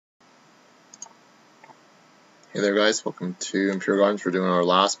Hey there guys, welcome to Imperial Gardens. We're doing our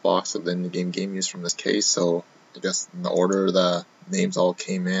last box of the in-the-game game used from this case, so I guess in the order the names all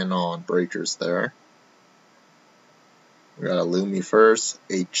came in on breakers there. We got a Lumi first,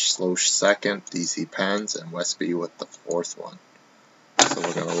 H Slosh second, DC Pens, and Westby with the fourth one. So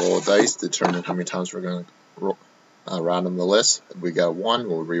we're going to roll a dice, determine how many times we're going to random the list. If we got one,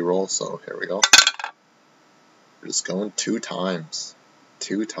 we'll re-roll, so here we go. We're just going two times.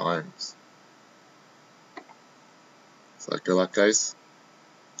 So good luck, guys.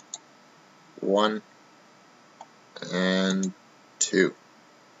 1 and 2.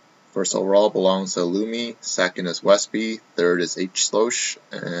 First overall belongs to Lumi, second is Westby, third is H Slosh,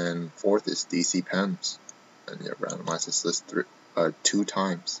 and fourth is DC Pens. And you randomize this list two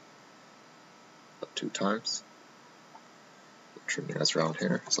times. So 2 times. We'll turn you guys around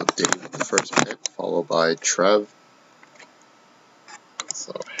here. So Dave with the first pick, followed by Trev.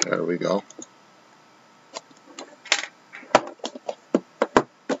 So here we go.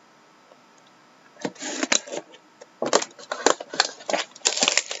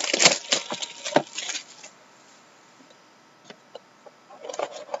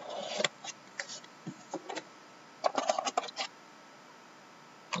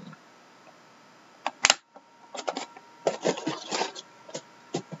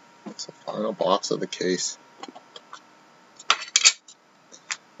 Final box of the case.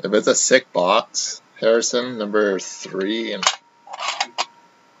 If it's a sick box, Harrison, number 3, and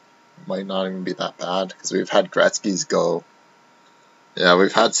might not even be that bad because we've had Gretzky's go. Yeah,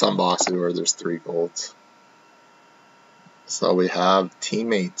 we've had some boxes where there's 3 golds. So we have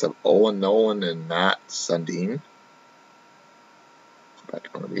teammates of Owen Nolan and Matt Sundin. Back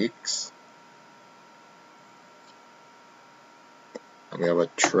on weeks. And we have a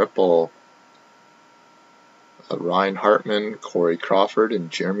triple. Ryan Hartman, Corey Crawford, and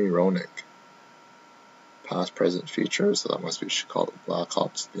Jeremy Roenick. Past, present, future, so that must be Chicago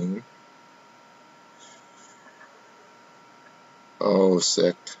Blackhawks theme. Oh,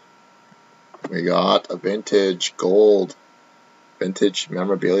 sick. We got a vintage gold. Vintage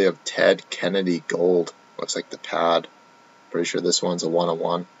memorabilia of Ted Kennedy gold. Looks like the pad. Pretty sure this one's a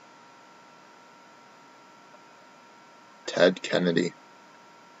 1-of-1. Ted Kennedy.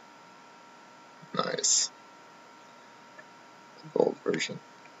 Nice. Gold version.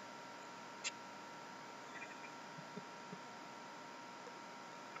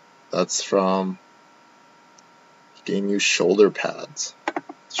 That's from Game Use shoulder pads.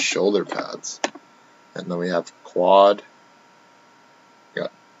 And then we have quad. We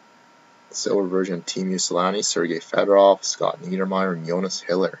got silver version Team Usilani, Sergei Fedorov, Scott Niedermayer, and Jonas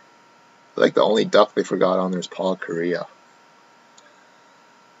Hiller. I think the only duck they forgot on there is Paul Kariya.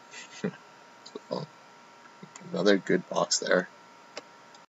 So, another good box there.